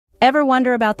Ever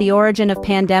wonder about the origin of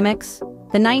pandemics?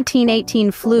 The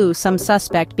 1918 flu, some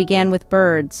suspect, began with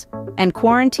birds. And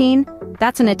quarantine?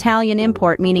 That's an Italian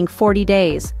import meaning 40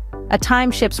 days. A time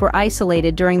ships were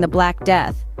isolated during the Black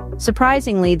Death.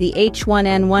 Surprisingly, the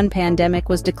H1N1 pandemic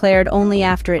was declared only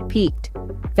after it peaked.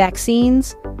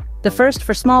 Vaccines? The first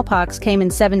for smallpox came in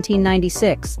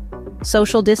 1796.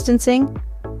 Social distancing?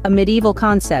 A medieval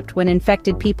concept when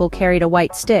infected people carried a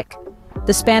white stick.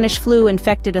 The Spanish flu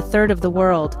infected a third of the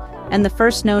world, and the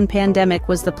first known pandemic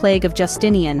was the plague of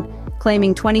Justinian,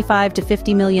 claiming 25 to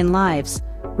 50 million lives.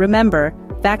 Remember,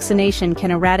 vaccination can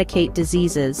eradicate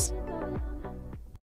diseases.